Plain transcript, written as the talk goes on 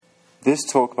This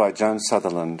talk by Joan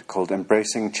Sutherland, called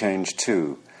Embracing Change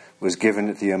 2, was given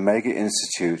at the Omega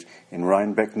Institute in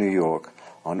Rhinebeck, New York,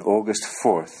 on August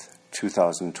 4th,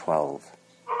 2012.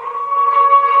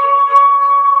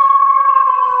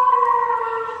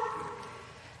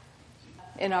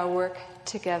 In our work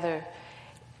together,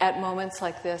 at moments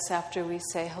like this, after we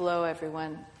say, hello,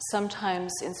 everyone,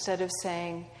 sometimes instead of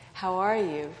saying, how are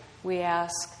you, we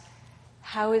ask,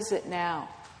 how is it now?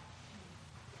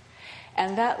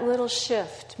 And that little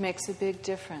shift makes a big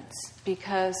difference,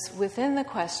 because within the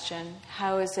question,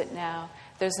 how is it now,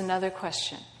 there's another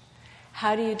question.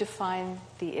 How do you define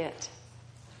the it?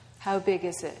 How big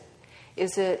is it?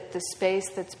 Is it the space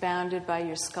that's bounded by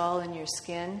your skull and your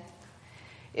skin?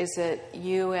 Is it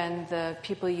you and the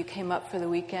people you came up for the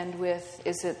weekend with?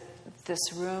 Is it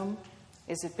this room?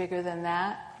 Is it bigger than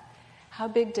that? How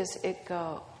big does it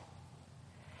go?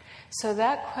 So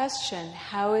that question,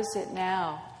 how is it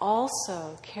now,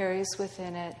 also carries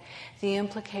within it the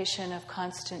implication of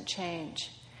constant change.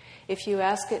 If you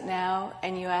ask it now,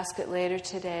 and you ask it later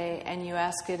today, and you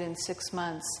ask it in 6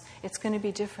 months, it's going to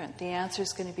be different. The answer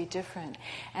is going to be different.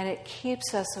 And it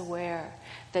keeps us aware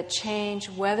that change,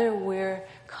 whether we're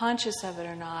conscious of it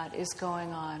or not, is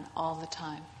going on all the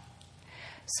time.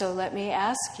 So let me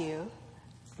ask you,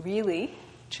 really,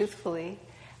 truthfully,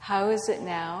 how is it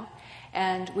now?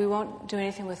 And we won't do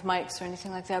anything with mics or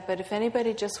anything like that, but if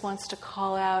anybody just wants to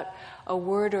call out a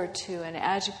word or two, an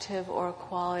adjective or a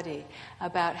quality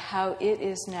about how it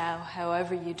is now,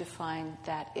 however you define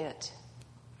that it.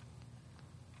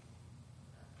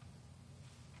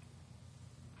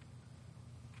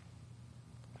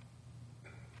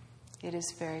 It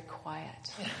is very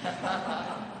quiet. It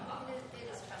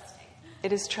is trusting.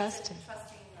 It is trusting.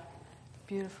 Trusting in loving that.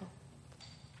 Beautiful.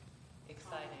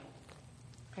 Exciting.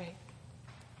 Great.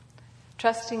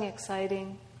 Trusting,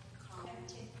 exciting.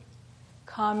 Empty.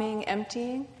 Calming,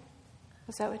 emptying.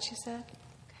 Was that what you said?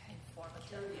 Okay.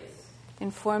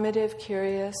 Informative,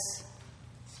 curious.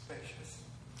 Spacious.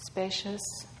 Spacious.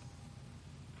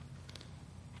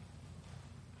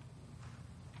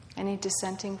 Any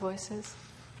dissenting voices?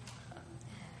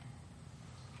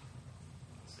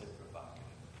 Say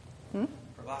provocative.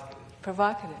 Provocative.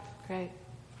 Provocative. Great.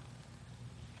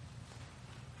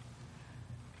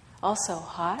 Also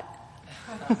hot.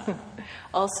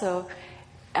 Also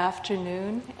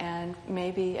afternoon and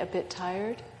maybe a bit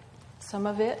tired. Some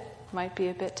of it might be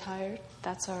a bit tired.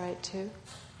 That's all right too.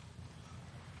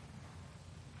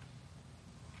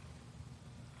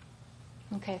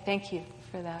 Okay, thank you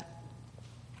for that.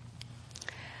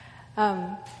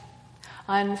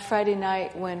 On Friday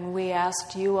night, when we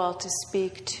asked you all to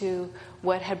speak to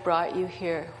what had brought you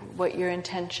here, what your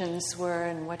intentions were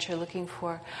and what you're looking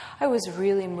for, I was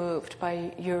really moved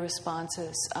by your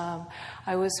responses.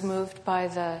 I was moved by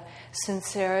the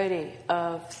sincerity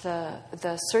of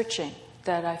the searching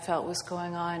that I felt was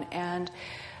going on, and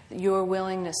your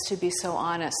willingness to be so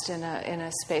honest in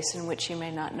a space in which you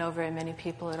may not know very many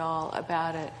people at all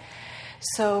about it.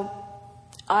 So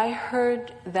I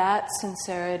heard that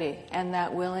sincerity and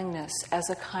that willingness as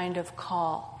a kind of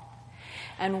call.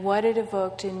 And what it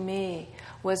evoked in me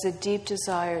was a deep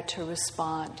desire to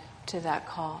respond to that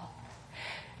call.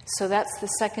 So that's the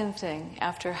second thing,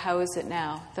 after how is it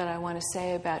now, that I want to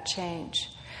say about change.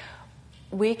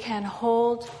 We can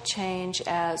hold change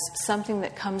as something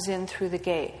that comes in through the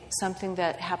gate, something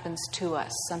that happens to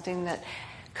us, something that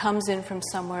comes in from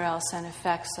somewhere else and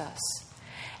affects us.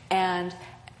 And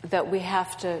that we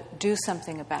have to do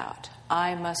something about.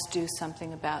 I must do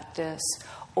something about this.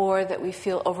 Or that we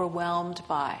feel overwhelmed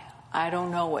by. I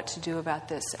don't know what to do about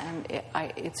this, and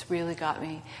it's really got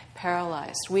me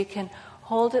paralyzed. We can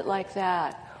hold it like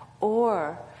that,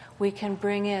 or we can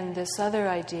bring in this other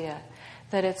idea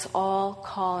that it's all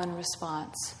call and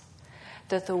response.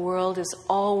 That the world is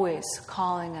always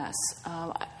calling us.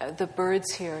 The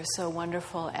birds here are so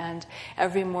wonderful, and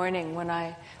every morning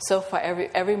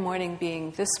every morning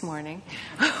being this morning,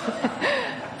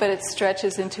 but it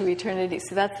stretches into eternity.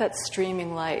 So that's that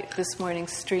streaming light. This morning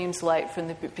streams light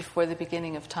from before the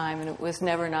beginning of time, and it was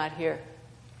never not here.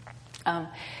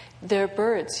 There are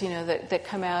birds, that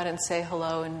come out and say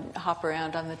hello and hop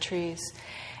around on the trees.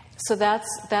 So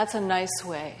that's a nice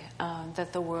way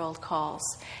that the world calls.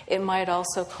 It might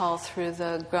also call through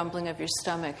the grumbling of your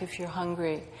stomach if you're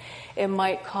hungry. It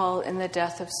might call in the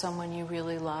death of someone you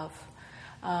really love.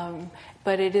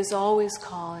 But it is always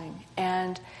calling.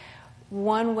 And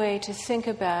one way to think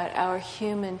about our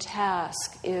human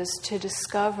task is to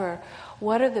discover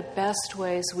what are the best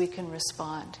ways we can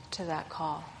respond to that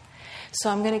call. So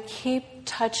I'm going to keep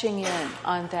touching in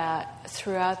on that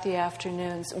throughout the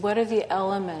afternoons. What are the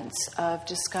elements of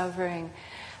discovering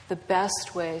the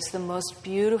best ways, the most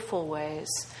beautiful ways,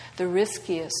 the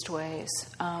riskiest ways,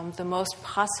 the most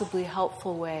possibly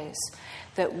helpful ways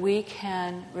that we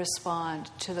can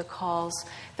respond to the calls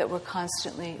that we're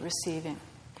constantly receiving.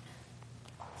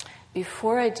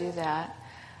 Before I do that,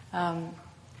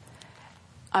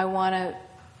 I want to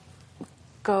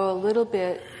go a little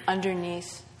bit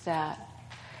underneath that.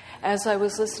 As I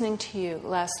was listening to you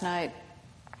last night,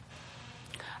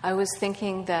 I was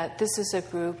thinking that this is a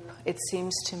group, it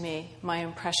seems to me, my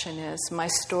impression is, my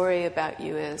story about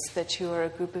you is that you are a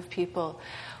group of people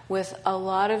with a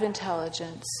lot of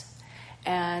intelligence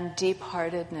and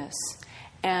deep-heartedness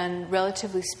and,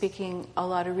 relatively speaking, a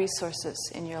lot of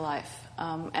resources in your life.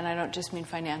 And I don't just mean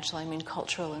financial, I mean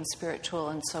cultural and spiritual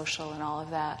and social and all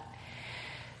of that.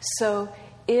 So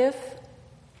if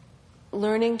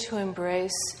learning to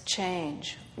embrace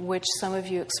change, which some of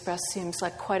you express seems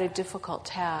like quite a difficult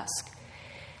task,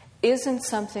 isn't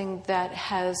something that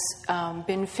has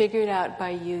been figured out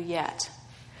by you yet,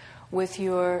 with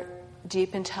your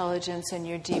deep intelligence and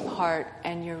your deep heart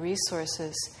and your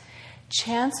resources,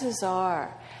 chances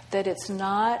are that it's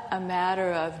not a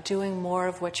matter of doing more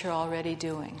of what you're already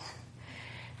doing.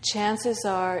 Chances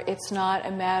are it's not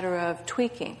a matter of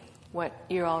tweaking what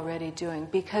you're already doing,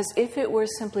 because if it were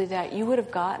simply that, you would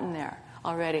have gotten there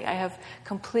already. I have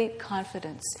complete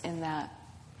confidence in that.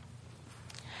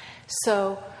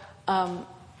 So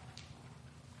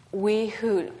we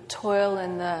who toil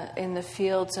in the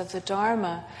fields of the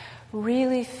Dharma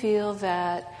really feel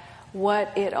that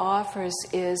what it offers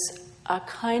is a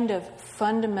kind of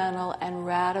fundamental and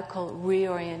radical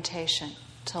reorientation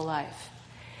to life.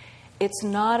 It's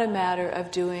not a matter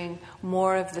of doing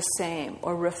more of the same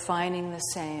or refining the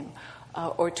same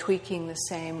or tweaking the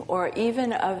same or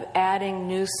even of adding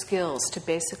new skills to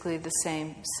basically the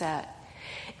same set.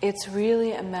 It's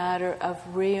really a matter of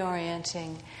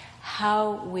reorienting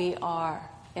how we are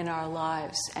in our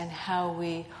lives and how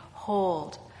we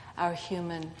hold our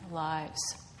human lives.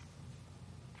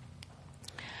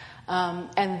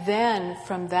 And then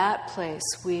from that place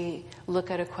we look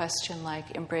at a question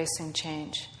like embracing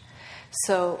change.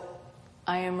 So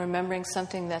I am remembering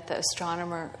something that the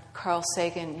astronomer Carl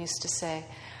Sagan used to say.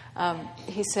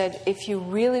 He said, if you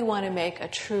really want to make a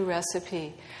true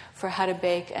recipe for how to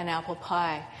bake an apple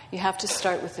pie, you have to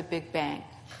start with the Big Bang.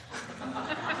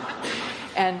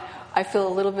 And I feel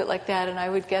a little bit like that, and I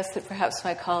would guess that perhaps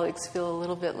my colleagues feel a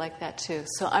little bit like that too.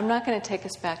 So I'm not going to take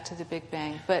us back to the Big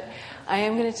Bang, but I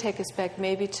am going to take us back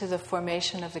maybe to the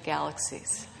formation of the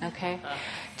galaxies, okay?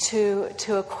 To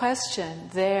a question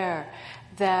there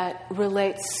that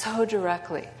relates so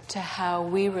directly to how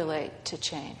we relate to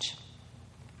change.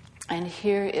 And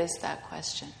here is that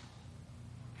question.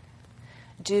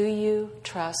 Do you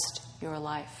trust your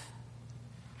life?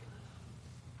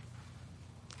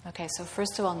 Okay, so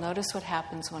first of all, notice what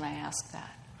happens when I ask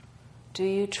that. Do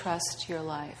you trust your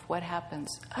life? What happens?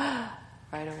 Right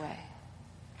away.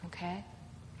 Okay?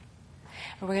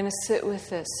 And we're going to sit with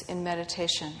this in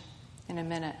meditation in a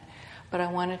minute, but I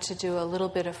wanted to do a little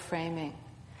bit of framing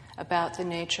about the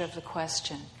nature of the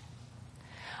question.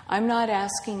 I'm not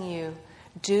asking you,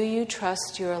 do you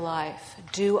trust your life?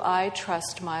 Do I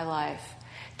trust my life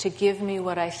to give me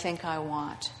what I think I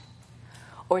want?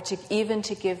 Or even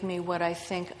to give me what I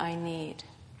think I need.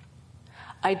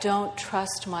 I don't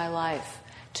trust my life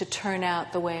to turn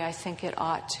out the way I think it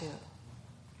ought to.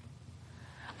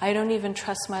 I don't even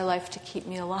trust my life to keep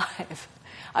me alive.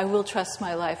 I will trust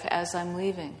my life as I'm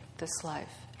leaving this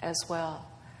life as well.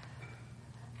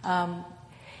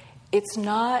 It's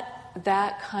not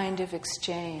that kind of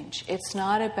exchange. It's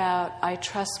not about I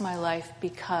trust my life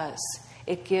because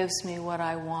it gives me what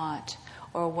I want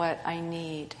or what I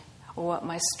need, or what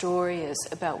my story is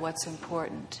about what's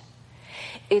important.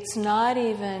 It's not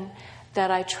even that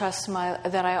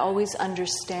that I always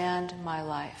understand my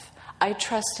life. I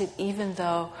trust it even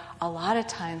though a lot of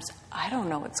times I don't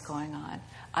know what's going on.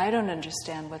 I don't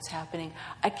understand what's happening.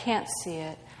 I can't see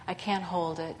it. I can't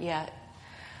hold it yet.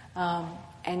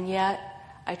 And yet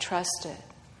I trust it.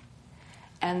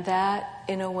 And that,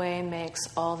 in a way, makes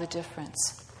all the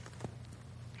difference.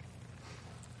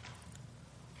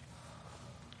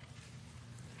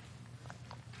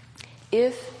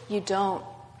 If you don't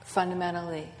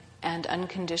fundamentally and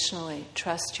unconditionally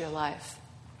trust your life,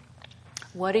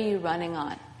 what are you running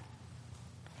on?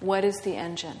 What is the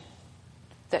engine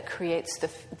that creates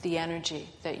the energy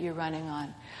that you're running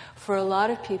on? For a lot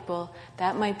of people,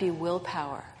 that might be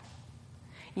willpower.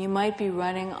 You might be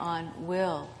running on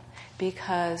will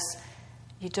because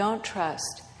you don't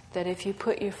trust that if you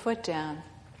put your foot down,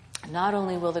 not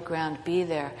only will the ground be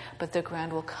there, but the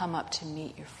ground will come up to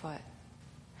meet your foot.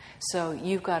 So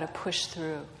you've got to push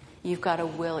through You've got to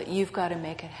will it. You've got to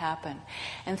make it happen.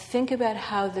 And think about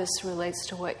how this relates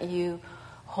to what you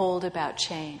hold about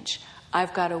change.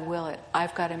 I've got to will it.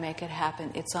 I've got to make it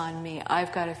happen. It's on me.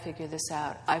 I've got to figure this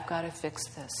out. I've got to fix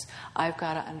this. I've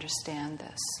got to understand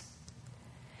this.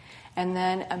 And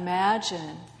then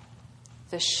imagine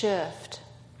the shift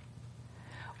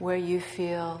where you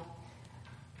feel,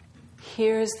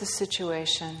 here's the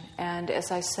situation, and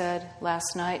as I said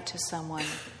last night to someone,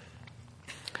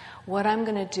 what I'm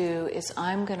going to do is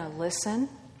I'm going to listen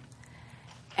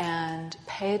and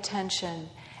pay attention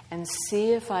and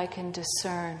see if I can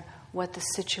discern what the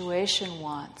situation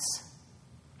wants.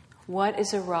 What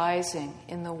is arising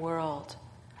in the world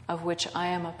of which I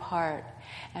am a part,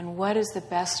 and what is the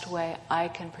best way I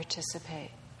can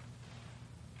participate?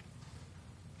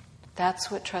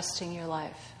 That's what trusting your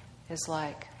life is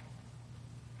like.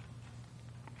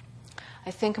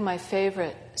 I think my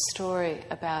favorite story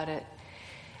about it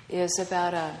is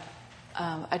about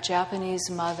a Japanese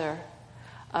mother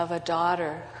of a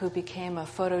daughter who became a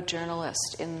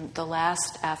photojournalist in the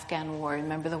last Afghan war.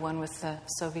 Remember the one with the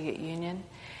Soviet Union?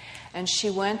 And she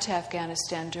went to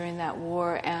Afghanistan during that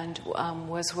war and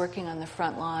was working on the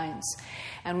front lines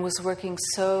and was working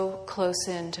so close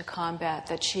in to combat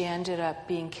that she ended up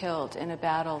being killed in a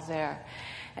battle there.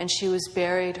 And she was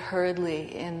buried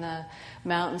hurriedly in the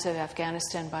mountains of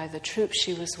Afghanistan by the troops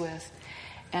she was with.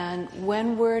 And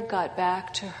when word got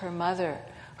back to her mother,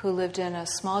 who lived in a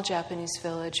small Japanese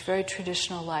village, very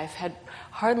traditional life, had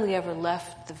hardly ever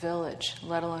left the village,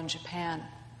 let alone Japan,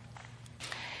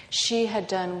 she had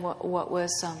done what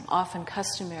was often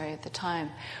customary at the time,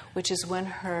 which is when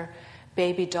her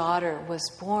baby daughter was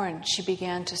born, she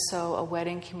began to sew a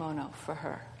wedding kimono for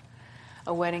her.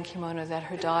 A wedding kimono that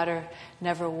her daughter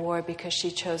never wore because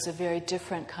she chose a very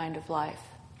different kind of life.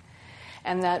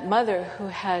 And that mother, who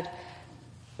had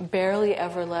barely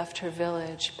ever left her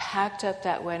village, packed up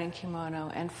that wedding kimono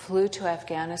and flew to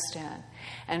Afghanistan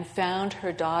and found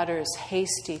her daughter's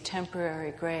hasty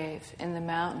temporary grave in the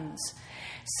mountains,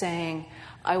 saying,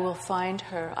 I will find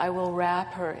her, I will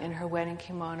wrap her in her wedding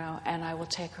kimono, and I will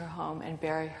take her home and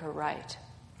bury her right.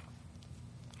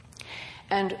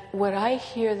 And what I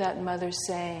hear that mother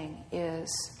saying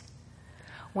is,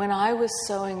 when I was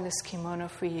sewing this kimono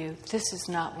for you, this is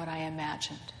not what I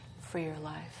imagined for your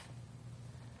life.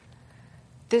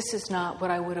 This is not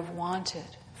what I would have wanted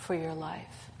for your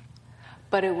life.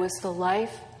 But it was the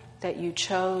life that you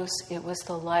chose, it was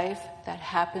the life that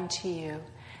happened to you,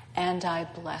 and I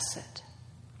bless it.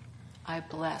 I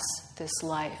bless this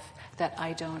life that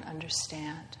I don't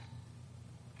understand.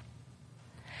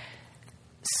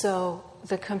 So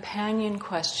the companion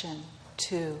question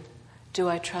to do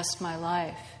I trust my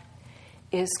life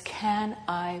is, can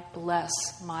I bless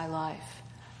my life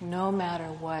no matter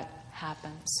what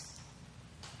happens?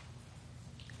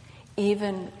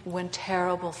 Even when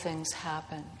terrible things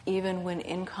happen, even when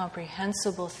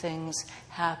incomprehensible things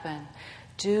happen,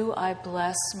 do I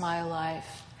bless my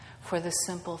life for the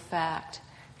simple fact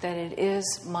that it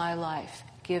is my life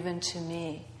given to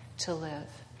me to live?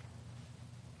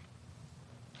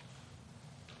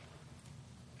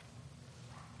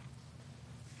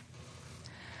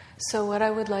 So what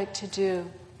I would like to do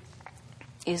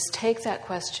is take that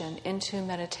question into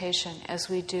meditation as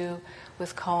we do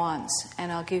with koans,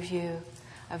 and I'll give you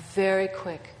a very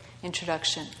quick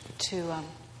introduction to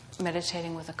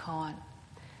meditating with a koan.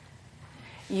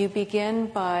 You begin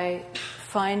by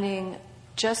finding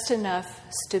just enough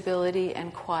stability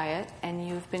and quiet, and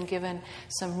you've been given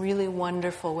some really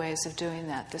wonderful ways of doing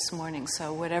that this morning.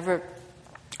 So whatever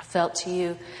felt to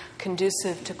you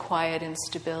conducive to quiet and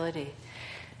stability.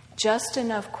 Just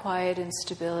enough quiet and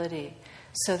stability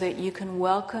so that you can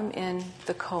welcome in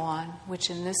the koan, which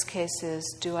in this case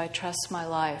is, do I trust my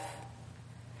life,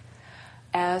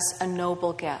 as a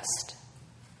noble guest.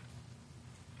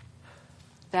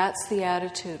 That's the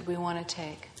attitude we want to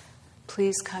take.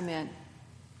 Please come in.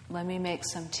 Let me make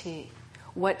some tea.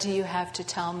 What do you have to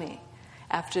tell me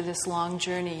after this long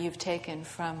journey you've taken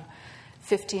from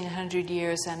 1,500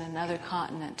 years and another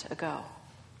continent ago?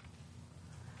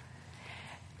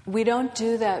 We don't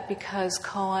do that because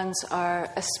koans are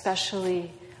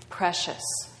especially precious,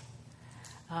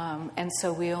 and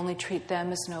so we only treat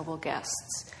them as noble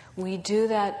guests. We do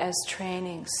that as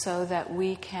training so that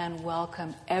we can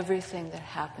welcome everything that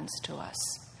happens to us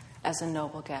as a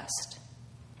noble guest.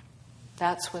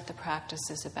 That's what the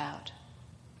practice is about.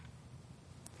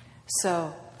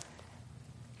 So,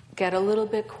 get a little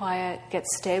bit quiet, get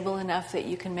stable enough that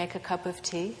you can make a cup of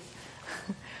tea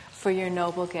for your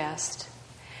noble guest.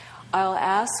 I'll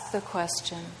ask the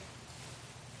question.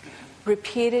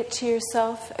 Repeat it to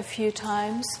yourself a few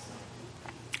times.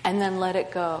 and then let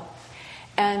it go.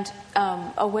 And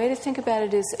a way to think about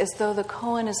it is as though the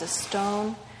koan is a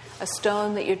stone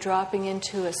that you're dropping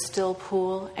into a still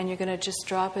pool, and you're going to just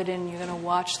drop it in and you're going to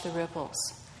watch the ripples.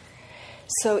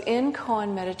 So in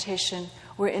koan meditation,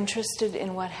 we're interested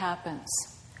in what happens,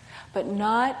 but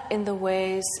not in the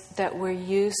ways that we're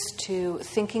used to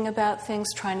thinking about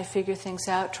things, trying to figure things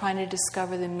out, trying to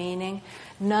discover the meaning.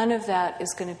 None of that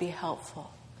is going to be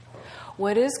helpful.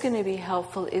 What is going to be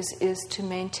helpful is to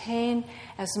maintain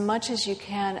as much as you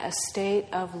can a state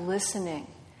of listening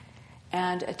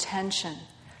and attention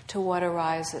to what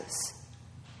arises.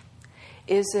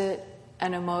 Is it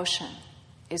an emotion?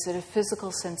 Is it a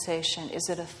physical sensation? Is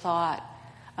it a thought,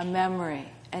 a memory,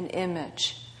 an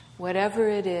image? Whatever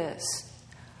it is,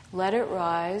 let it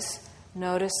rise,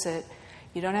 notice it.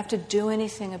 You don't have to do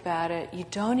anything about it. You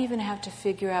don't even have to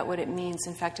figure out what it means.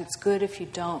 In fact, it's good if you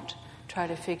don't try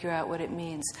to figure out what it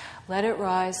means. Let it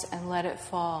rise and let it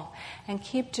fall. And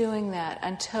keep doing that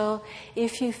until,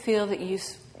 if you feel that you've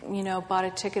bought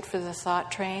a ticket for the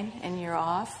thought train and you're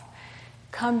off,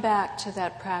 come back to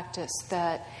that practice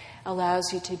that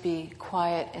allows you to be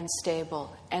quiet and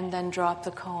stable, and then drop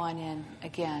the koan in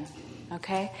again.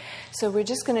 Okay? So we're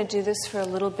just going to do this for a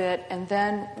little bit, and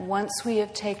then once we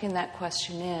have taken that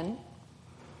question in,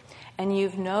 and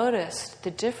you've noticed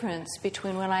the difference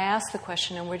between when I ask the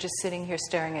question and we're just sitting here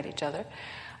staring at each other,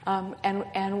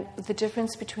 and the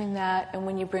difference between that and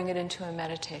when you bring it into a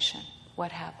meditation,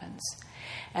 what happens?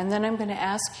 And then I'm going to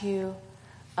ask you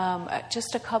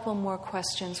just a couple more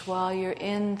questions while you're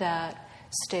in that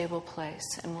stable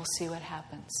place, and we'll see what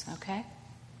happens, okay?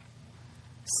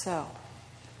 So,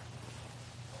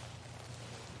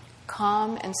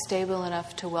 calm and stable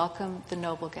enough to welcome the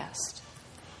noble guest.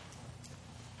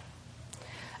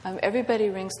 Everybody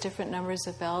rings different numbers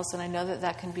of bells, and I know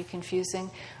that can be confusing.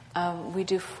 We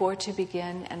do 4 to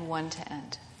begin and 1 to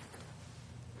end.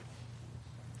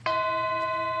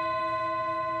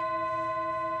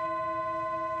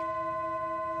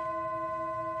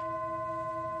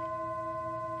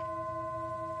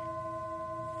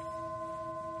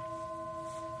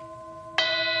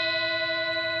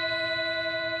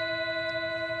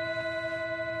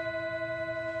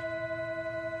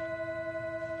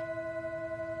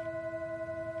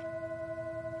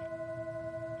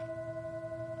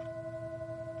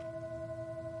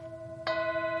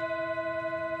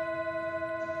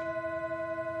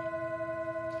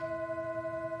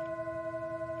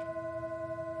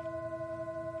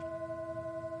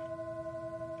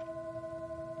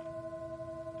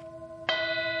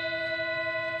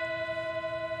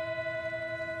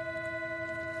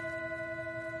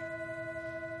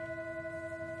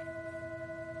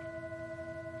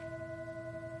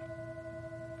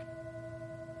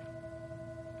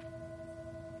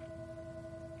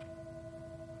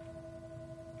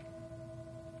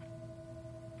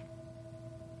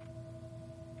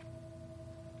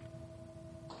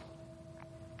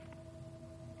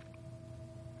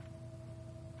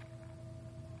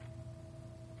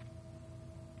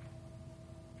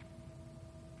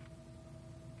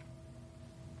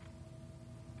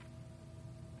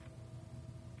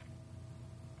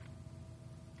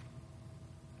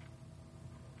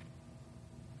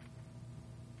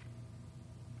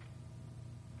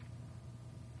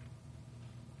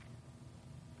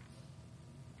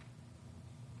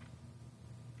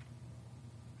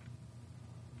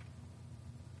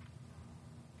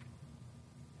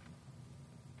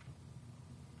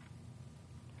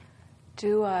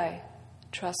 Do I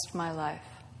trust my life?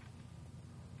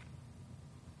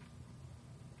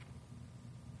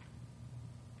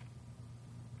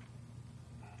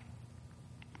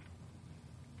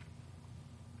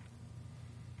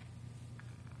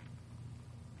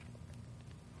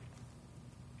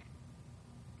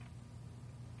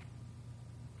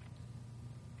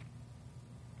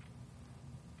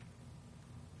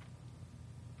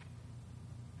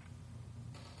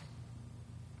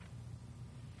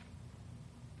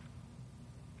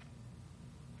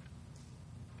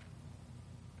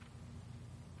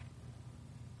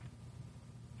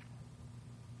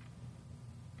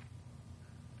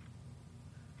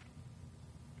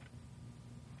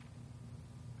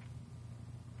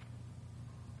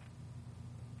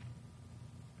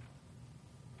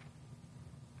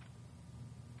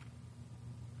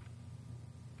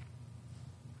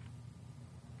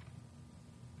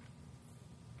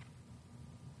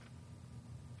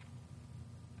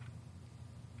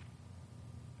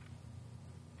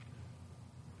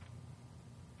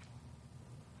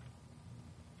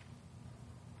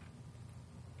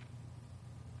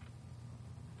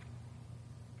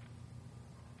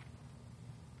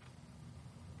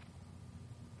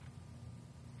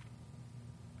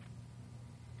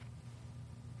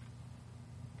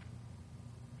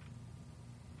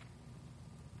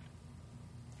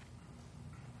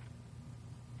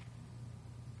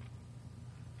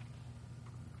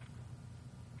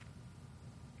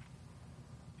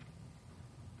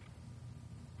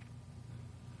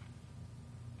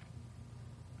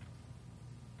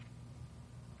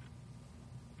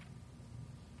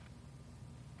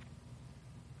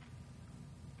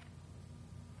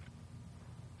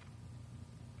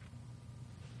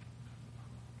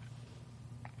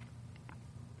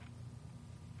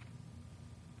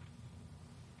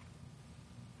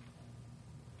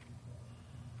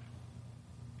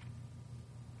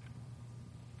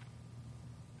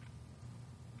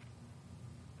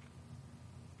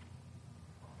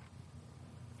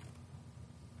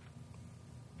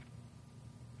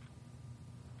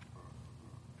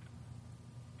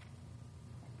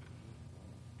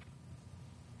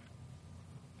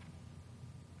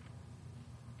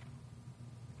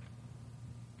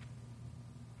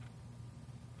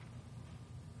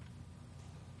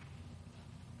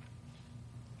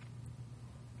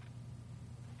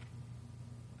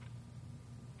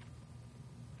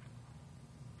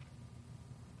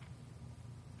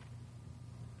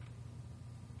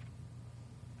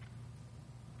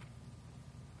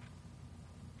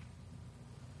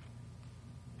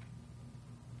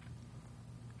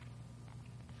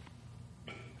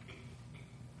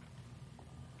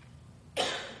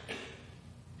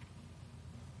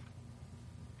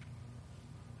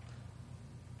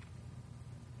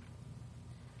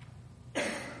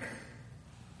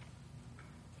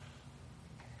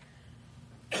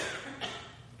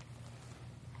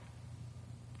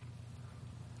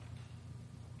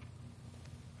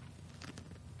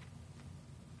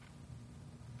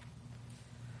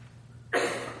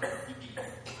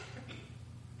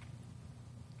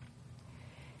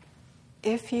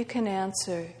 if you can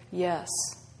answer yes,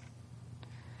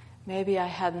 maybe I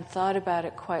hadn't thought about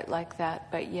it quite like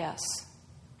that, but yes,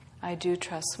 I do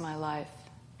trust my life.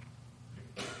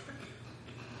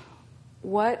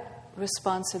 What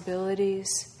responsibilities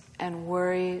and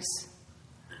worries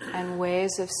and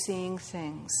ways of seeing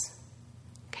things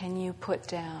can you put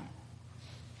down?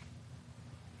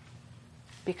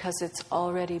 Because it's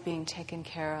already being taken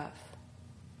care of.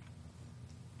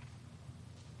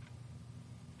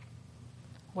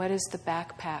 What is the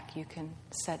backpack you can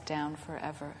set down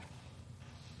forever?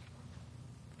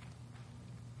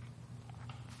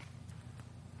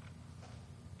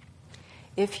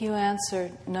 If you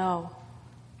answer, no,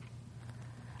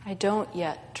 I don't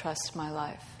yet trust my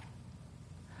life,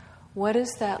 what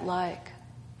is that like?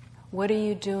 What are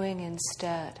you doing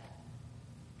instead?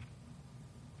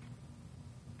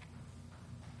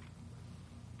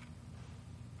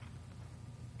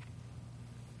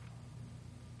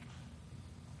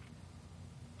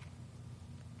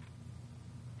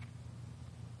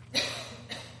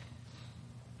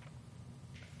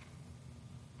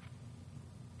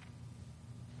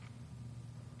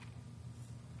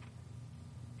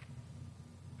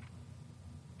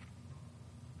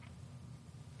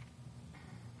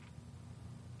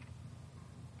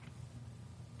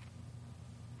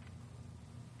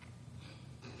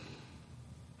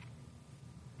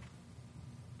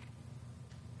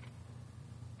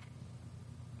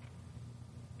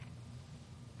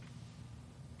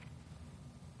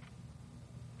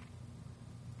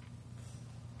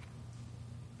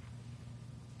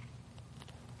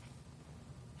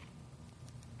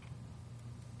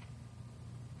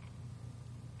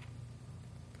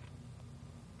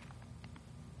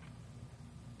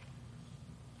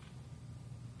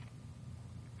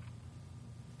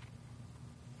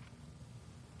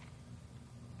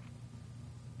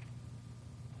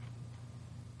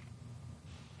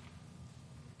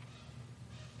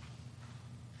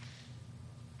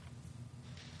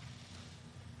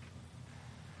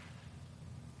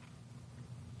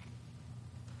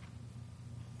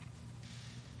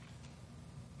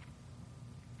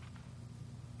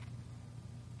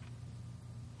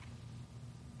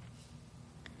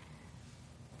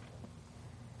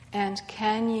 And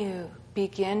can you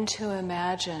begin to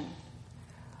imagine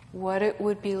what it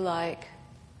would be like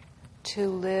to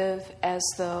live as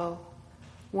though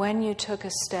when you took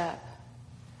a step,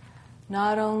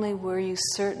 not only were you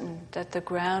certain that the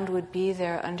ground would be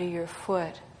there under your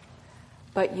foot,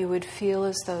 but you would feel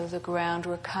as though the ground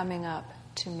were coming up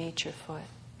to meet your foot?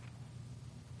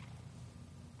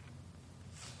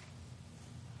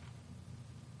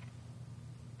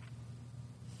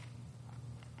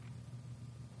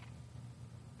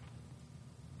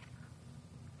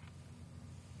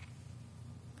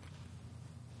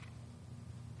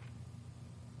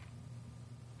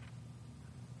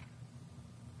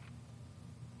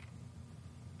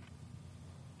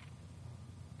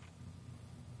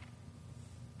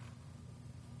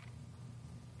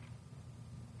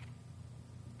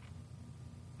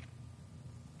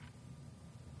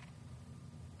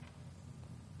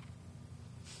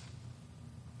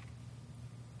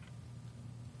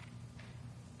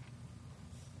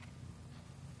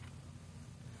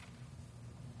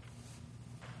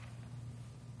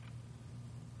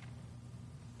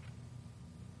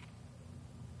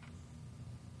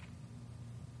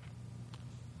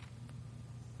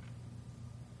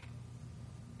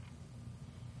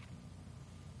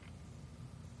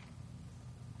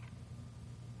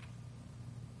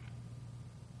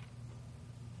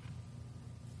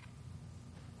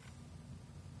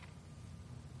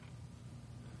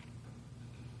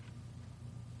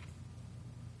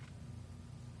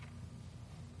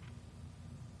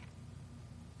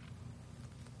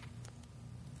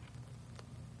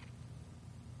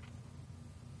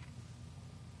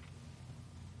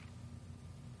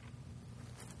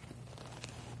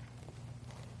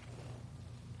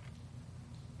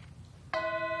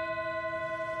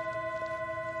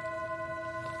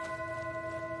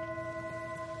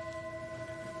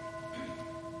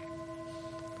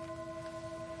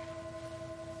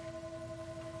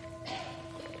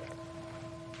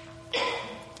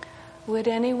 Would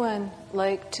anyone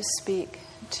like to speak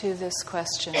to this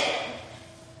question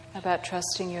about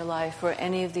trusting your life or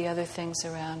any of the other things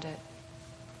around it?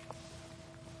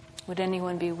 Would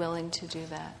anyone be willing to do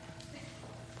that?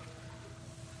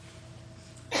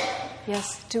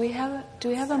 Yes. Do we have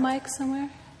a mic somewhere?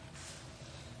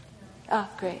 Ah,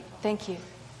 great. Thank you.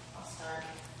 I'll start.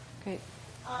 Great.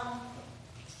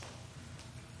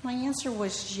 My answer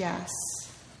was yes.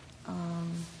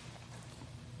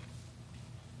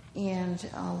 And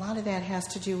a lot of that has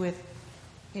to do with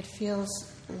It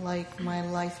feels like my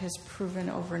life has proven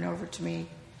over and over to me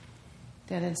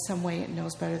that in some way it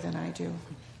knows better than I do.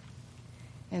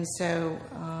 And so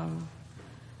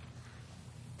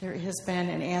there has been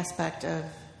an aspect of,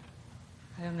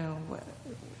 I don't know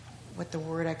what the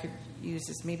word I could use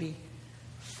is, maybe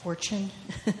fortune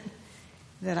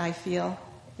that I feel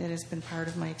that has been part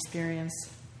of my experience.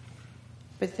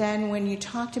 But then when you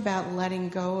talked about letting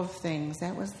go of things,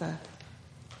 that was the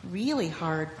really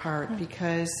hard part,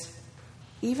 because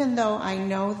even though I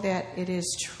know that it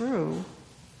is true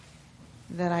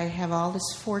that I have all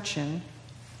this fortune,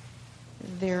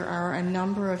 there are a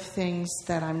number of things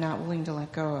that I'm not willing to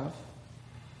let go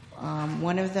of.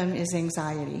 One of them is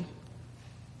anxiety.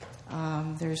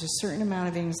 There's a certain amount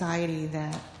of anxiety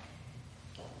that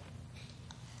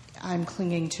I'm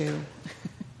clinging to.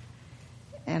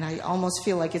 And I almost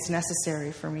feel like it's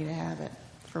necessary for me to have it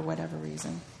for whatever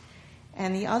reason.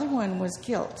 And the other one was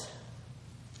guilt.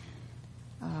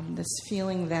 This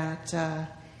feeling that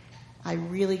I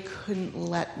really couldn't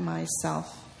let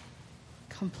myself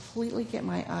completely get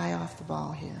my eye off the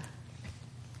ball here.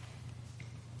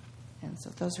 And so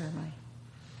that's where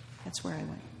I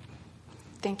went.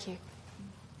 Thank you.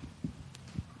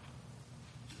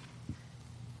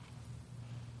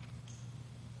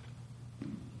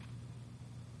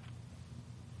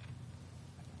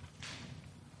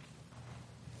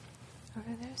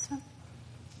 Over there, some.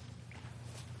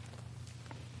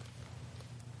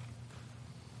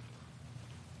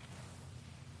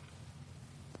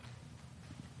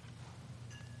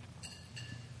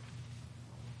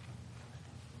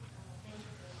 Thank you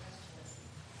for the question. It's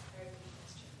a very good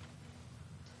question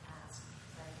to ask,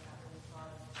 because I have not really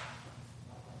thought of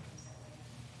things that way.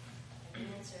 And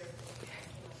the answer that came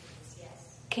up with is yes.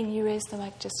 Can you raise the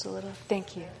mic just a little?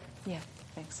 Thank you. Yeah,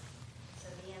 thanks. So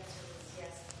the answer was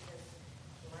yes, because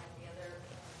like the other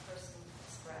person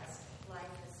expressed,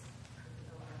 life has proven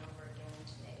over and over again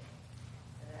to me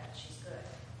that she's good.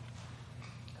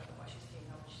 I don't know why she's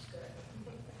female, but she's good.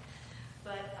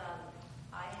 But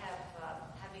I have,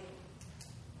 having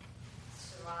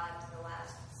survived the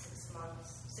last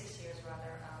 6 years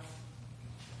rather,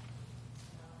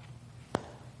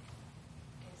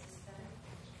 is this better?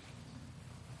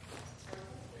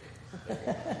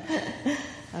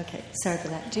 Okay, sorry for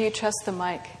that. Do you trust the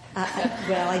mic?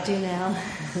 Well, I do now.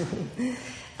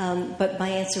 But my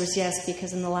answer is yes,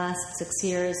 because in the last 6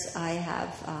 years, I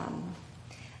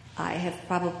have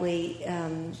probably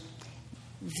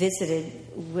visited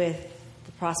with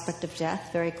the prospect of death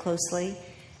very closely,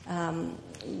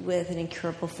 with an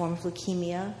incurable form of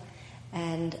leukemia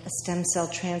and a stem cell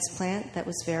transplant that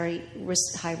was very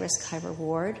high risk, high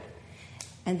reward,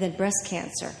 and then breast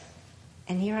cancer.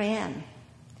 And here I am.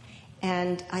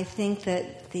 And I think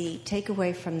that the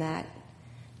takeaway from that,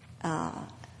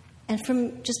 and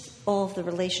from just all of the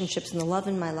relationships and the love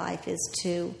in my life, is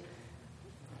to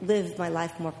live my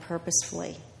life more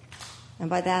purposefully. And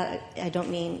by that, I don't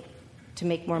mean to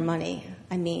make more money.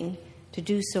 I mean to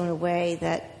do so in a way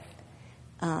that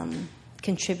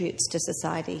contributes to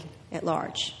society at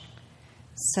large.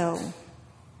 So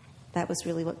that was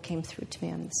really what came through to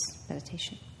me on this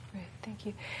meditation. Great, thank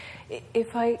you.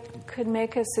 If I could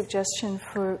make a suggestion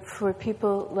for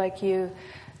people like you,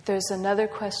 there's another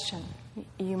question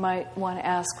you might want to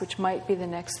ask, which might be the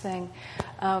next thing.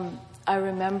 I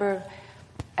remember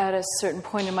at a certain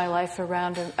point in my life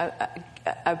around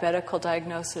a medical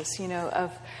diagnosis,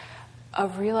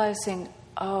 of realizing,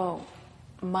 oh,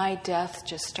 my death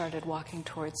just started walking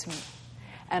towards me.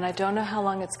 And I don't know how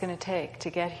long it's going to take to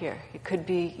get here. It could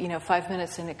be, 5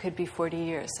 minutes, and it could be 40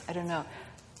 years. I don't know.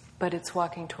 But it's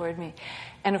walking toward me.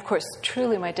 And of course,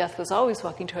 truly, my death was always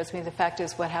walking towards me. The fact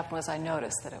is, what happened was I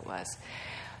noticed that it was.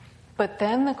 But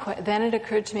then it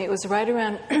occurred to me, it was right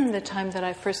around the time that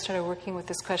I first started working with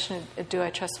this question, do I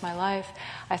trust my life?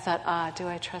 I thought, do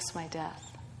I trust my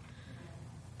death?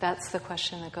 That's the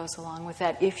question that goes along with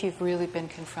that, if you've really been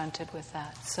confronted with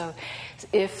that. So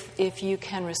if you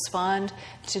can respond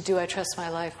to do I trust my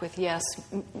life with yes,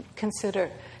 consider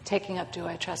taking up do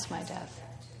I trust my death.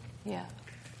 Yeah,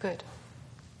 good.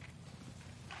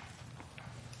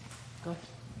 Go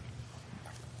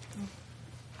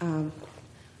ahead.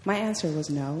 My answer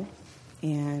was no.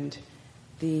 And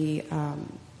the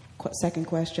second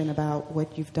question about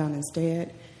what you've done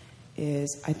instead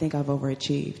is I think I've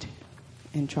overachieved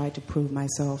and tried to prove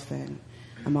myself, and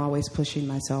I'm always pushing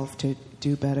myself to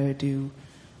do better, do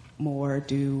more,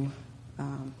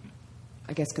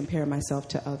 compare myself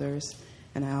to others,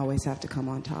 and I always have to come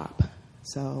on top.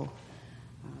 So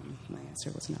my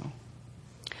answer was no.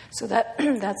 So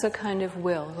that's a kind of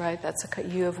will, right?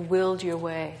 You have willed your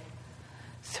way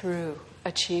through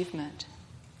achievement.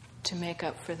 to make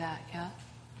up for that, yeah?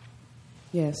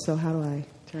 Yes, so how do I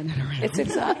turn it around? It's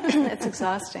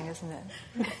exhausting, isn't it?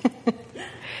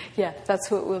 Yeah,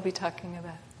 that's what we'll be talking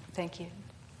about. Thank you.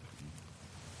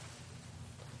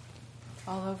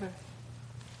 All over.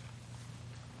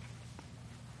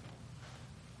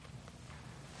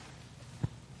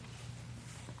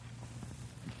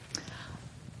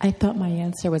 I thought my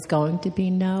answer was going to be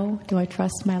no. Do I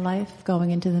trust my life going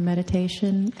into the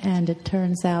meditation? And it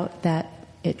turns out that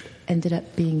it ended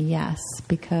up being yes,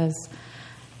 because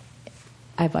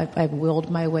I've willed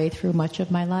my way through much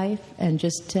of my life, and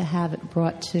just to have it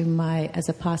brought to as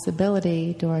a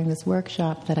possibility during this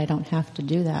workshop that I don't have to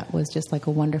do that was just like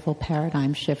a wonderful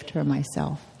paradigm shift for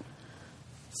myself.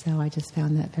 So I just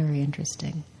found that very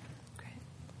interesting.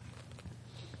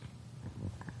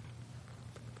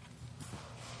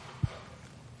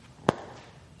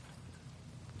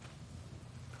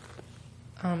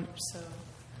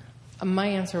 My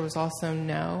answer was also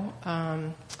no.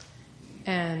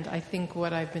 And I think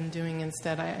what I've been doing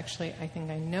instead, I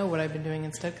think I know what I've been doing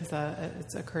instead, because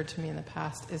it's occurred to me in the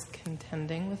past, is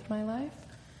contending with my life.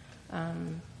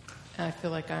 And I feel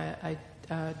like I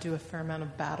do a fair amount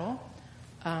of battle.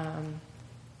 And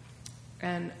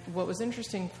what was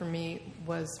interesting for me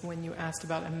was when you asked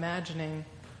about imagining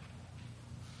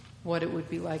what it would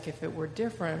be like if it were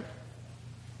different,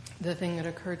 the thing that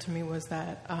occurred to me was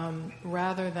that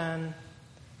rather than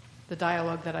the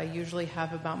dialogue that I usually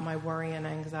have about my worry and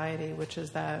anxiety, which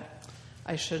is that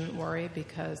I shouldn't worry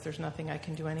because there's nothing I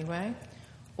can do anyway,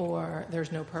 or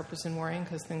there's no purpose in worrying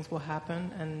because things will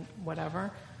happen and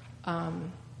whatever, I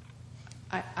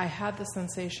had the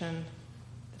sensation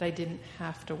that I didn't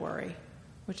have to worry,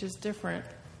 which is different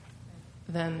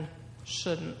than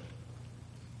shouldn't,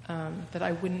 that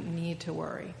I wouldn't need to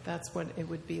worry. That's what it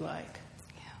would be like.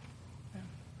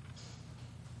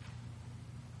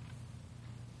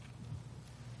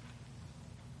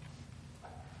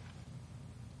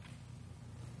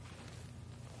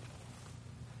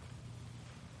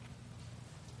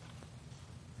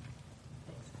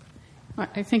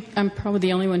 I think I'm probably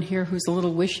the only one here who's a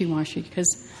little wishy-washy,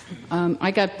 because I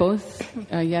got both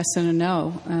a yes and a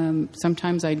no.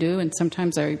 Sometimes I do, and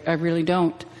sometimes I really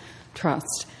don't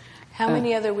trust. How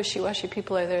many other wishy-washy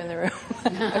people are there in the room?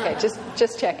 Okay,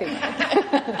 just checking.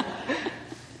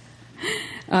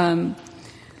 I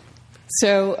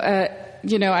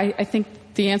think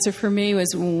the answer for me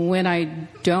was, when I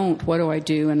don't, what do I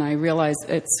do? And I realize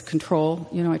it's control.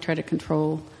 I try to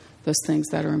control those things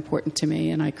that are important to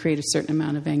me, and I create a certain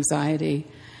amount of anxiety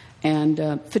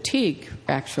and fatigue,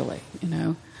 actually,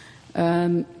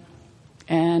 And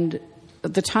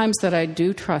the times that I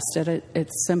do trust it,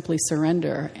 it's simply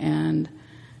surrender. And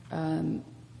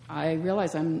I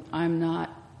realize I'm not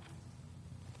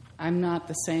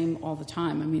the same all the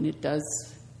time. I mean, it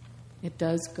does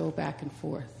go back and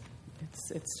forth.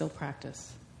 It's still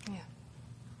practice. Yeah.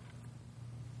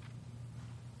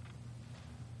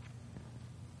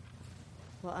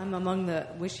 Well, I'm among the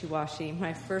wishy-washy.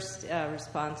 My first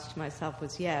response to myself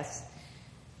was yes.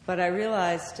 But I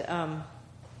realized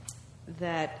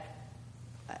that,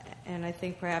 and I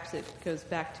think perhaps it goes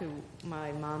back to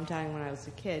my mom dying when I was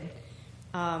a kid,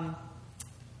 I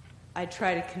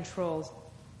try to control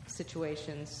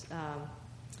situations.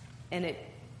 And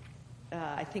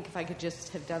I think if I could just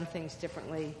have done things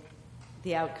differently,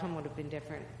 the outcome would have been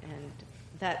different. And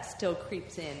that still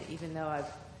creeps in, even though I've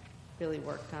really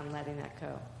worked on letting that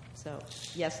go. So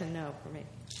yes and no for me.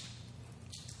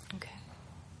 Okay.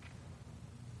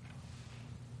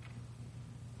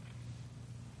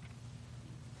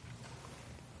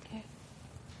 Okay.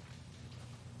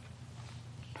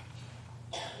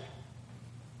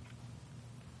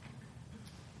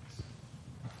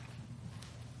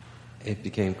 It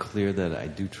became clear that I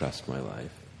do trust my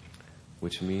life,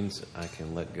 which means I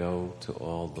can let go to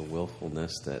all the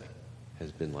willfulness that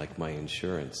has been like my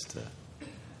insurance to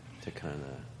kind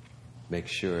of make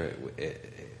sure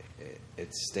it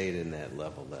stayed in that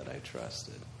level that I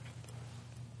trusted.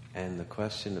 And the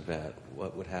question about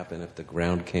what would happen if the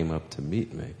ground came up to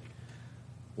meet me,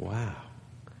 wow,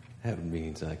 that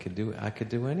means I could do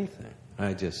anything.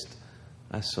 I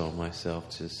saw myself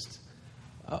just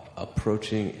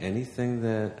approaching anything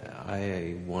that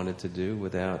I wanted to do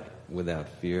without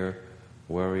fear,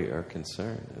 worry, or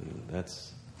concern, and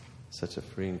that's such a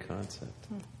freeing concept.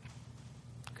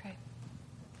 Great.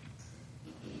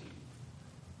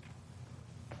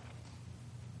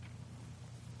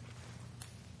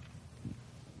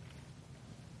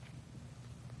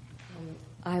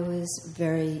 I was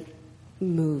very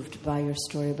moved by your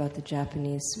story about the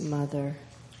Japanese mother.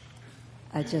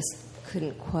 I just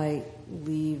couldn't quite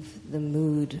leave the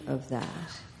mood of that.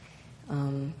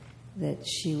 that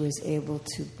she was able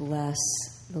to bless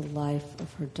the life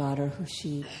of her daughter, who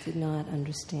she did not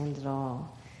understand at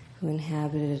all, who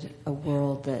inhabited a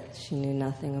world that she knew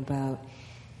nothing about.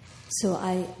 So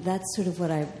that's sort of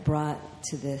what I brought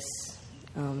to this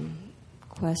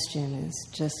question, is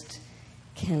just,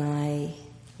 can I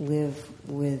live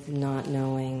with not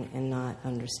knowing and not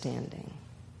understanding?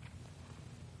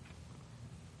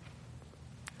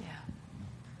 Yeah.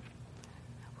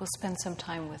 We'll spend some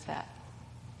time with that.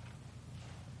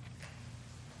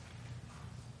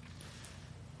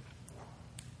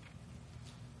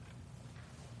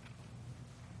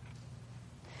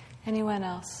 Anyone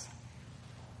else?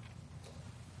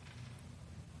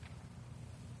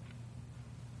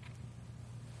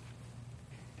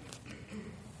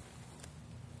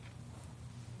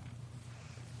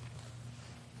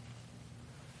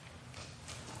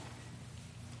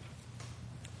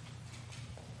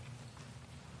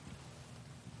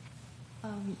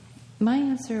 My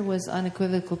answer was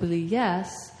unequivocally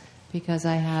yes, because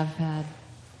I have had,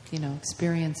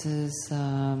 experiences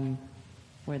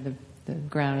where the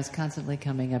ground is constantly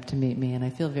coming up to meet me, and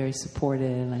I feel very supported,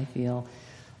 and I feel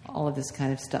all of this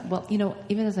kind of stuff. Well,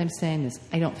 even as I'm saying this,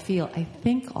 I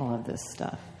think all of this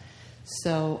stuff.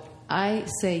 So I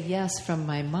say yes from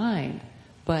my mind,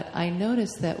 but I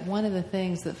notice that one of the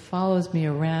things that follows me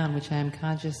around, which I am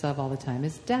conscious of all the time,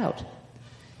 is doubt.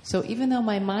 So even though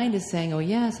my mind is saying, oh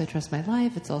yes, I trust my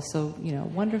life, it's also,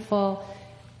 wonderful,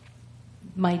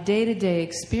 my day-to-day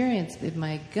experience in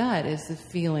my gut is the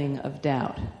feeling of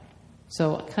doubt.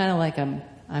 So kind of like I'm,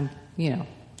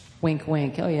 wink,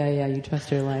 wink, oh yeah, you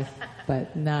trust your life,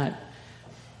 but not,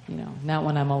 not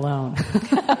when I'm alone.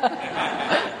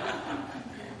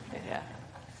 Yeah.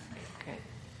 Great.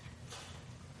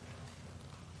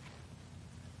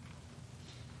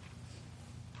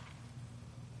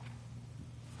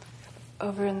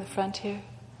 Over in the front here.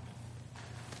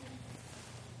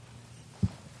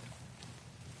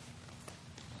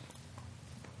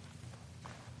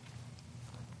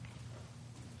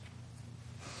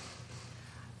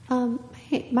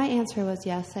 My answer was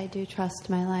yes, I do trust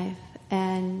my life.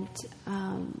 And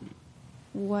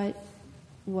what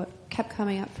kept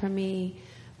coming up for me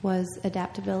was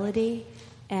adaptability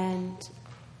and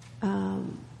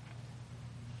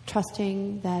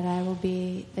trusting that I will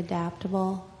be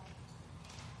adaptable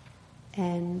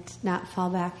and not fall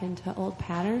back into old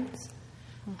patterns.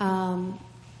 Mm-hmm.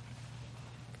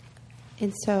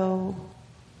 And so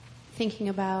thinking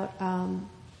about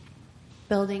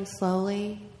building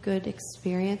slowly good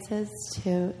experiences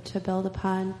to build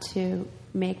upon to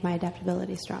make my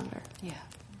adaptability stronger. Yeah.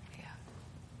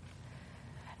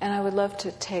 And I would love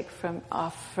to take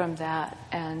off from that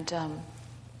and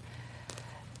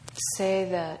say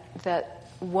that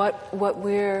what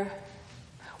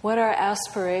our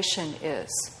aspiration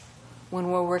is when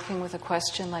we're working with a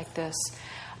question like this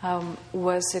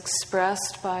was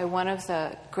expressed by one of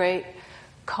the great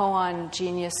koan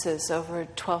geniuses over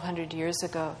 1,200 years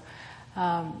ago,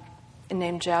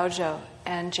 named Zhaozhou.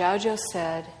 And Zhaozhou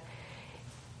said,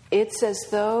 it's as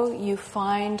though you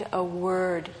find a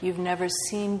word you've never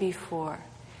seen before.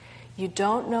 You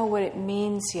don't know what it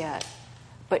means yet,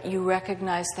 but you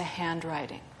recognize the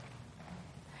handwriting.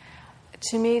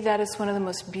 To me, that is one of the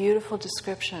most beautiful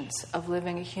descriptions of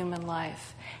living a human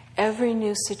life. Every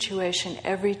new situation,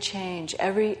 every change,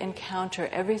 every encounter,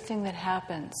 everything that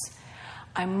happens,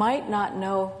 I might not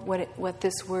know what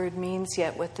this word means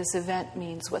yet, what this event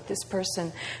means, what this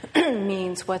person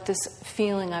means, what this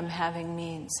feeling I'm having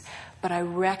means. But I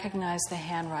recognize the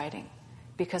handwriting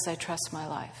because I trust my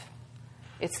life.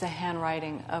 It's the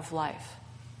handwriting of life.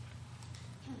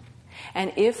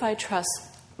 And if I trust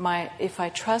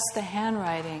the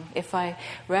handwriting, if I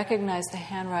recognize the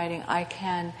handwriting, I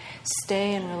can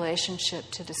stay in relationship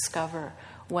to discover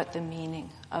what the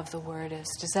meaning of the word is.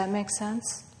 Does that make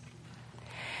sense?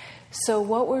 So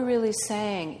what we're really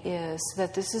saying is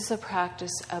that this is a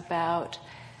practice about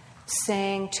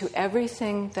saying to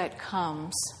everything that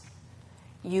comes,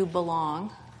 you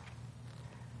belong,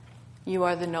 you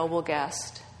are the noble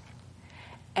guest,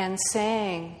 and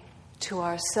saying to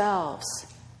ourselves,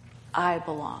 I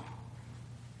belong.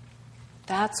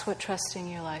 That's what trusting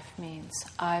your life means.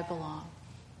 I belong.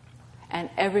 And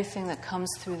everything that comes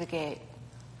through the gate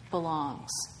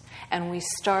belongs. And we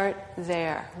start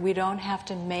there. We don't have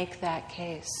to make that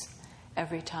case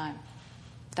every time.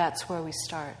 That's where we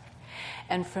start.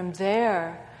 And from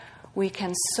there, we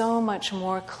can so much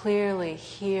more clearly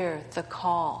hear the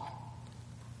call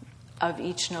of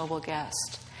each noble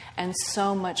guest, and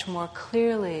so much more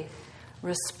clearly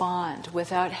respond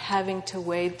without having to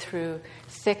wade through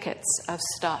thickets of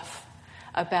stuff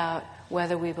about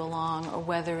whether we belong or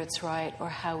whether it's right or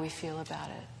how we feel about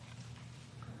it.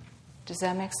 Does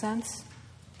that make sense?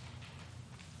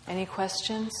 Any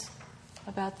questions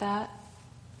about that?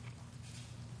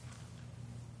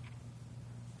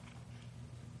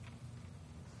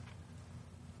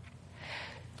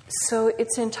 So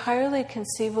it's entirely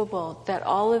conceivable that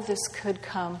all of this could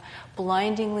come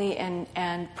blindingly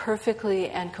and perfectly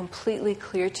and completely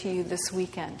clear to you this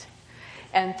weekend.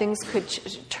 And things could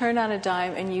turn on a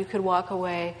dime and you could walk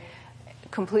away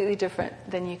completely different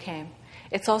than you came.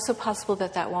 It's also possible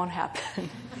that that won't happen,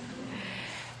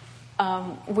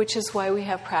 which is why we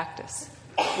have practice,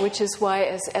 which is why,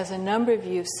 as a number of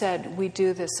you have said, we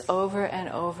do this over and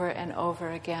over and over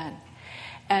again.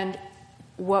 And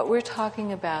what we're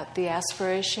talking about, the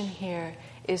aspiration here,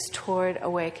 is toward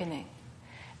awakening.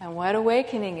 And what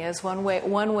awakening is, one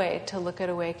way to look at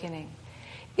awakening,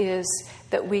 is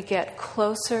that we get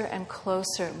closer and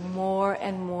closer, more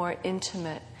and more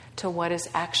intimate to what is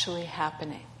actually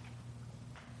happening.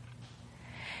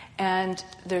 And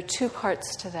there are two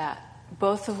parts to that,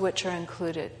 both of which are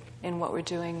included in what we're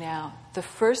doing now. The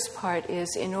first part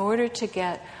is, in order to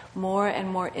get more and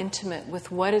more intimate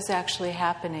with what is actually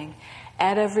happening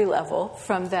at every level,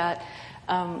 from that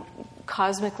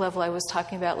cosmic level I was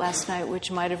talking about last night,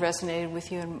 which might have resonated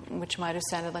with you and which might have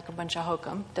sounded like a bunch of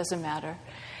hokum, doesn't matter,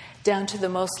 down to the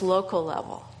most local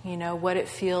level, what it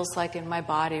feels like in my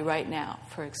body right now,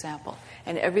 for example,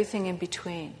 and everything in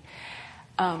between.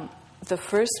 The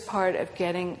first part of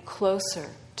getting closer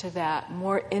to that,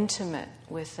 more intimate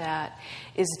with that,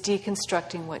 is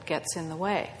deconstructing what gets in the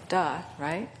way. Duh,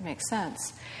 right? Makes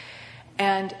sense.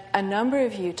 And a number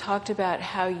of you talked about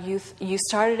how you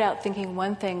started out thinking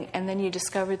one thing and then you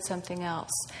discovered something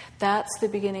else. That's the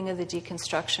beginning of the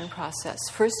deconstruction process.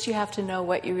 First, you have to know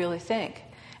what you really think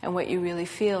and what you really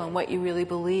feel and what you really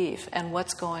believe and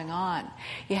what's going on.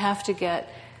 You have to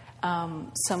get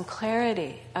some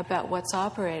clarity about what's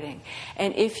operating.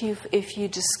 And if you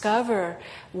discover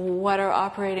what are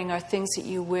operating are things that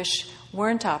you wish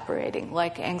weren't operating,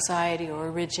 like anxiety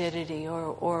or rigidity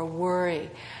or worry,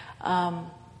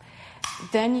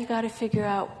 then you got to figure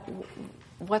out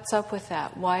what's up with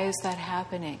that. Why is that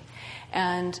happening?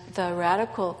 And the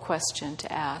radical question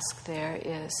to ask there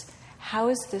is, how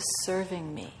is this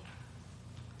serving me?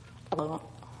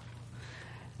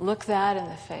 Look that in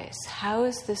the face. How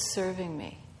is this serving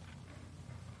me?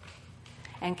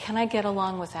 And can I get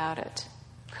along without it?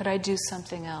 Could I do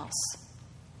something else?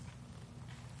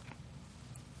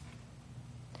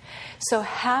 So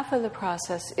half of the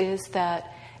process is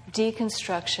that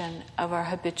deconstruction of our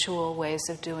habitual ways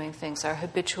of doing things, our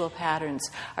habitual patterns,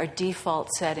 our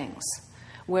default settings,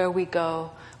 where we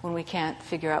go when we can't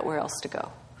figure out where else to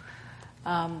go.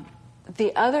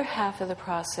 The other half of the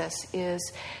process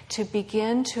is to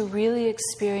begin to really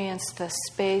experience the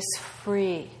space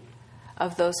free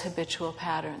of those habitual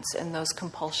patterns and those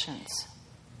compulsions.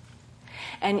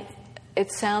 And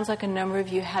it sounds like a number of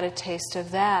you had a taste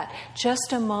of that.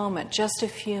 Just a moment, just a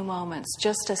few moments,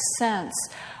 just a sense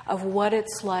of what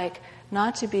it's like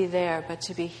not to be there, but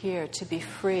to be here, to be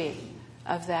free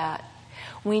of that.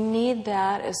 We need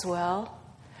that as well.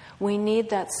 We need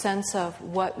that sense of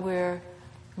what we're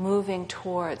moving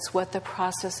towards, what the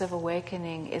process of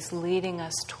awakening is leading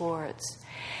us towards.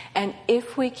 And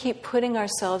if we keep putting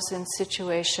ourselves in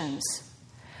situations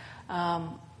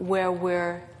where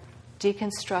we're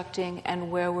deconstructing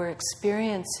and where we're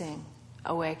experiencing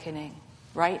awakening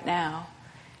right now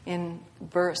in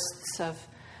bursts of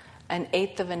an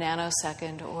eighth of a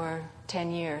nanosecond or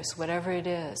 10 years, whatever it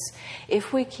is,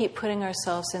 if we keep putting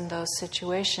ourselves in those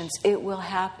situations, it will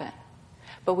happen.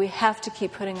 But we have to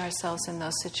keep putting ourselves in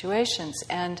those situations.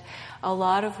 And a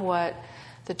lot of what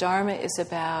the Dharma is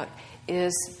about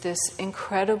is this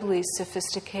incredibly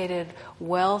sophisticated,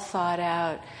 well thought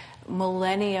out,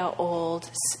 millennia-old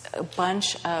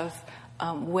bunch of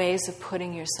ways of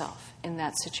putting yourself in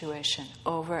that situation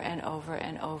over and over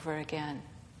and over again.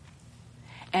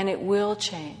 And it will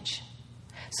change.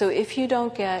 So if you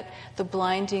don't get the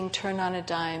blinding, turn on a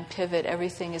dime, pivot,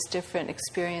 everything is different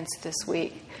experience this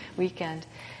weekend,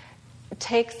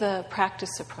 take the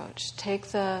practice approach.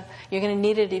 You're going to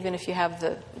need it even if you have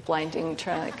the blinding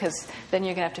turn on it, because then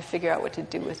you're going to have to figure out what to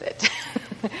do with it.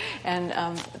 And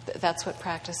that's what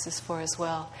practice is for as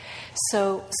well.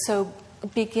 So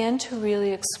begin to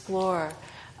really explore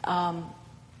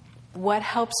what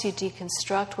helps you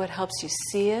deconstruct, what helps you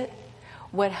see it,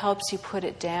 what helps you put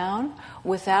it down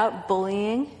without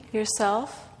bullying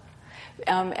yourself.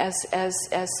 As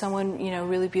someone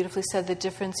really beautifully said, the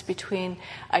difference between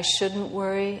I shouldn't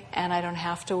worry and I don't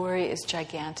have to worry is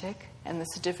gigantic, and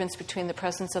there's a difference between the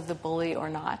presence of the bully or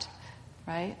not,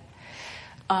 right?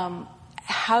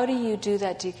 how do you do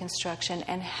that deconstruction,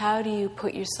 and how do you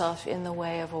put yourself in the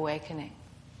way of awakening?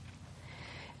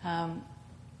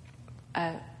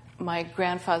 My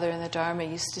grandfather in the Dharma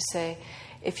used to say,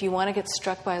 if you want to get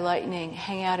struck by lightning,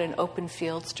 hang out in open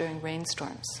fields during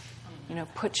rainstorms.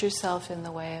 Put yourself in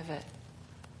the way of it.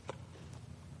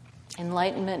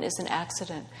 Enlightenment is an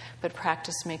accident, but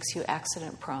practice makes you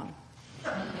accident prone.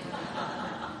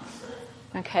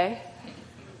 Okay?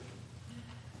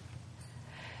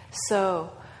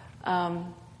 So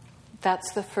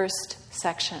that's the first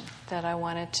section that I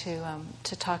wanted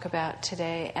to talk about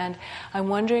today. And I'm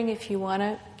wondering if you want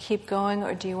to keep going,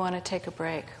 or do you want to take a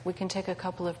break? We can take a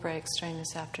couple of breaks during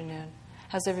this afternoon.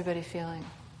 How's everybody feeling?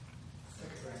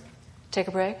 Take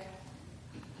a break?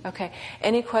 Okay.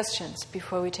 Any questions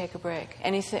before we take a break?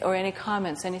 Anything, or any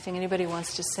comments? Anything anybody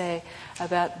wants to say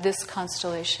about this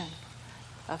constellation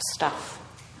of stuff?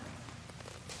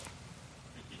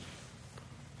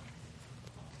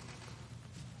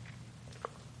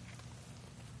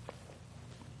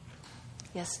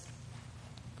 Yes.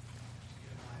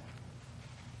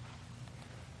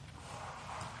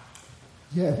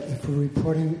 Yeah, if we're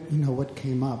reporting, what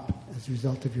came up as a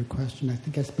result of your question, I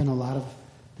think I spent a lot of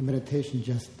the meditation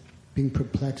just being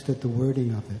perplexed at the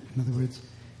wording of it. In other words,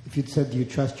 if you'd said, do you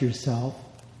trust yourself?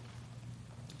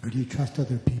 Or do you trust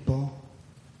other people?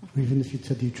 Or even if you'd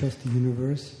said, do you trust the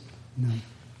universe?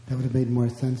 That would have made more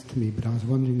sense to me. But I was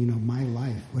wondering, my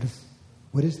life,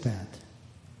 what is that?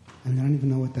 I don't even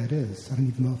know what that is. I don't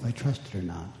even know if I trust it or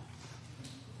not.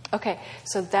 Okay,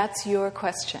 so that's your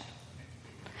question.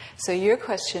 So your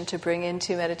question to bring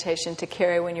into meditation, to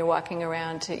carry when you're walking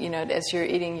around, to as you're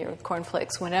eating your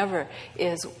cornflakes, whenever,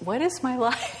 is, what is my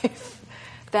life?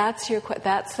 That's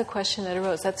the question that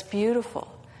arose. That's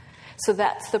beautiful. So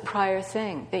that's the prior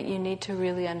thing that you need to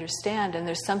really understand, and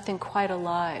there's something quite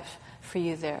alive for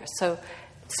you there.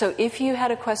 So if you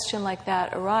had a question like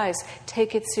that arise,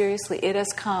 take it seriously. It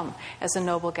has come as a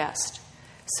noble guest.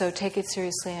 So take it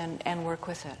seriously and work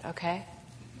with it, okay?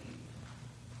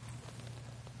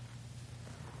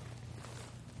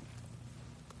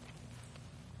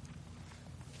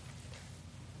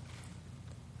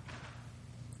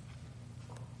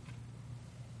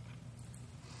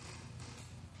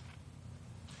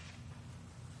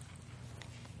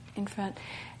 In front.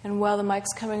 And while the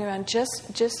mic's coming around,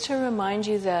 just to remind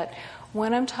you that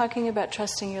when I'm talking about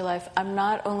trusting your life, I'm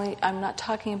not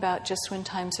talking about just when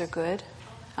times are good.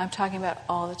 I'm talking about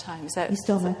all the time. You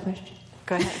stole my question.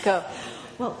 Go ahead. Go.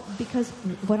 Well, because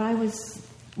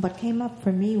what came up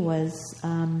for me was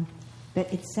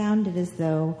that it sounded as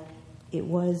though it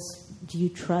was, do you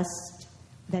trust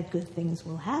that good things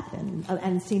will happen?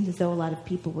 And it seemed as though a lot of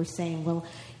people were saying, well,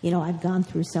 I've gone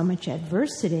through so much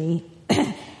adversity,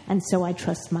 and so I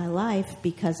trust my life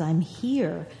because I'm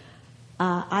here.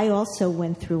 I also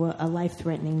went through a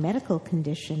life-threatening medical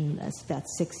condition about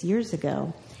 6 years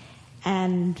ago.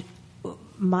 And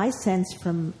my sense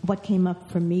from what came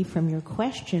up for me from your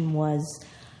question was,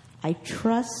 I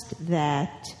trust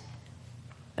that,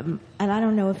 and I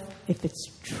don't know if it's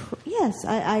true. Yes,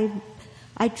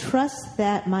 I trust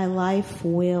that my life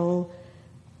will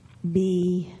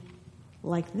be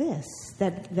like this,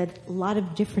 that a lot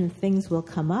of different things will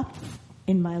come up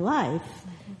in my life,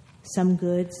 some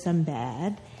good, some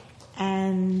bad.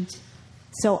 And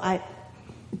so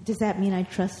does that mean I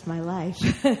trust my life?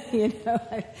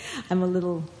 I'm a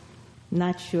little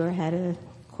not sure how to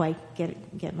quite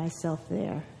get myself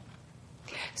there.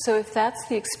 So if that's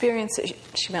the experience,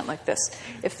 she meant like this,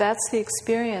 if that's the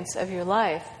experience of your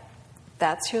life,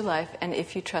 that's your life, and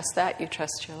if you trust that, you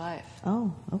trust your life.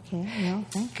 Oh, okay. Well,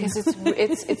 thank you. Because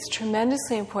it's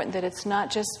tremendously important that it's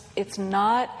not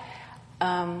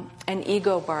an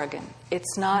ego bargain.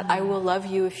 It's not, I will love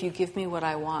you if you give me what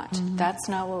I want. Mm-hmm. That's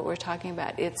not what we're talking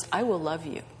about. It's, I will love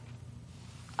you.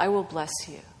 I will bless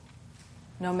you,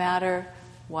 no matter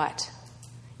what.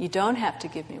 You don't have to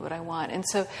give me what I want. And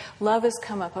so love has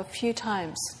come up a few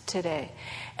times today.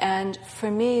 And for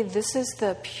me, this is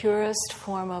the purest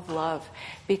form of love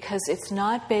because it's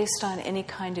not based on any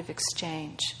kind of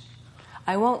exchange.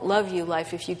 I won't love you,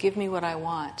 life, if you give me what I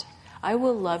want. I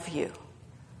will love you.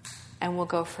 And we'll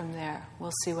go from there.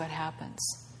 We'll see what happens.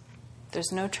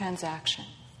 There's no transaction.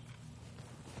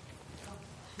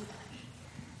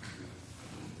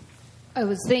 I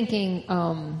was thinking,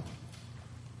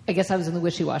 I guess I was in the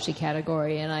wishy-washy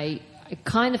category, and I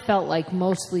kind of felt like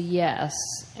mostly yes.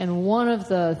 And one of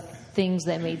the things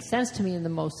that made sense to me in the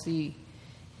mostly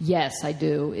yes I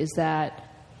do is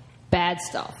that bad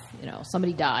stuff,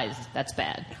 somebody dies, that's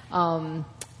bad,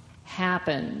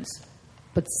 happens.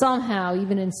 But somehow,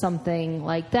 even in something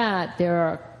like that,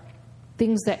 there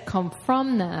things that come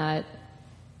from that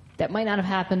might not have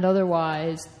happened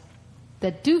otherwise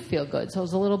that do feel good. So it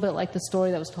was a little bit like the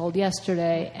story that was told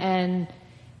yesterday. And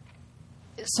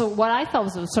so what I thought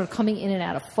was it was sort of coming in and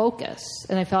out of focus.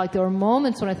 And I felt like there were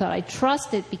moments when I thought I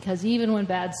trust it because even when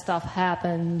bad stuff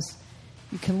happens,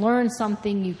 you can learn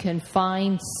something, you can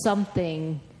find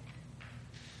something.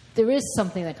 There is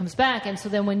something that comes back. And so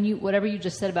then when whatever you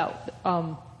just said about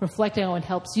reflecting on what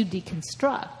helps you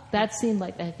deconstruct, that seemed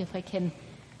like if I can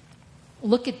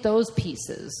look at those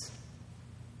pieces,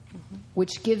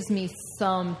 which gives me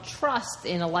some trust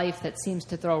in a life that seems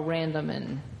to throw random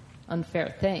and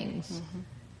unfair things.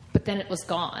 But then it was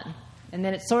gone. And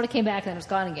then it sort of came back and it was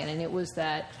gone again. And it was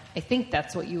that, I think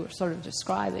that's what you were sort of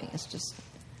describing. It's just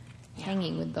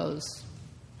hanging with those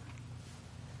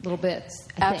little bits.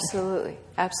 Absolutely.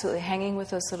 Absolutely. Hanging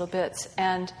with those little bits.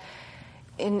 And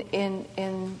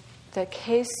in the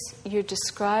case you're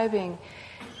describing,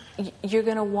 you're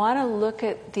going to want to look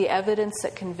at the evidence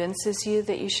that convinces you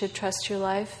that you should trust your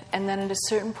life. And then at a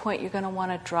certain point, you're going to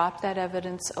want to drop that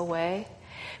evidence away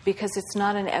because it's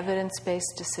not an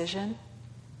evidence-based decision.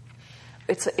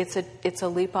 It's a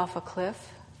leap off a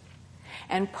cliff.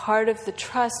 And part of the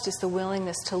trust is the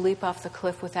willingness to leap off the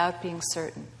cliff without being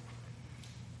certain,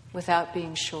 without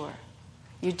being sure.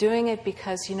 You're doing it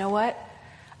because, you know what?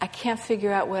 I can't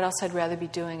figure out what else I'd rather be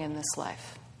doing in this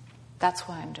life. That's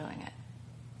why I'm doing it.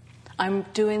 I'm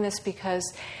doing this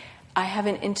because I have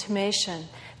an intimation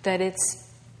that it's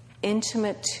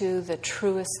intimate to the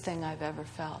truest thing I've ever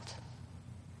felt.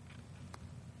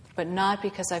 But not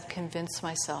because I've convinced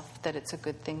myself that it's a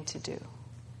good thing to do.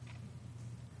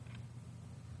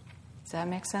 Does that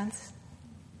make sense?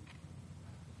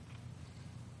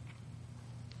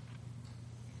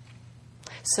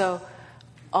 So,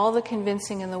 all the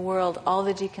convincing in the world, all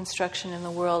the deconstruction in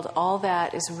the world, all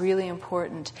that is really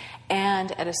important.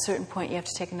 And at a certain point, you have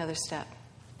to take another step.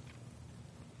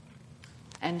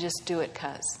 And just do it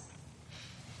 'cause.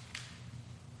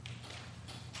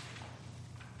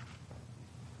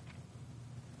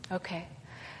 Okay.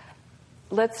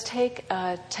 Let's take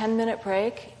a 10-minute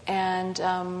break. And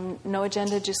no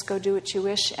agenda, just go do what you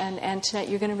wish. And tonight,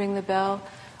 you're going to ring the bell,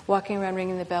 walking around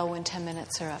ringing the bell when 10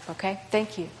 minutes are up. Okay?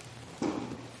 Thank you.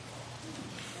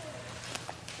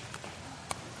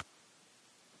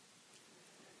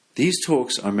 These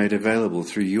talks are made available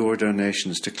through your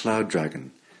donations to Cloud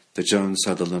Dragon, the Joan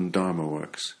Sutherland Dharma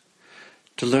Works.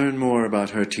 To learn more about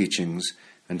her teachings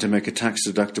and to make a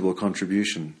tax-deductible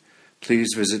contribution,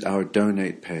 please visit our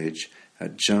donate page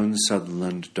at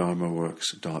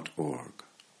joansutherlanddharmaworks.org.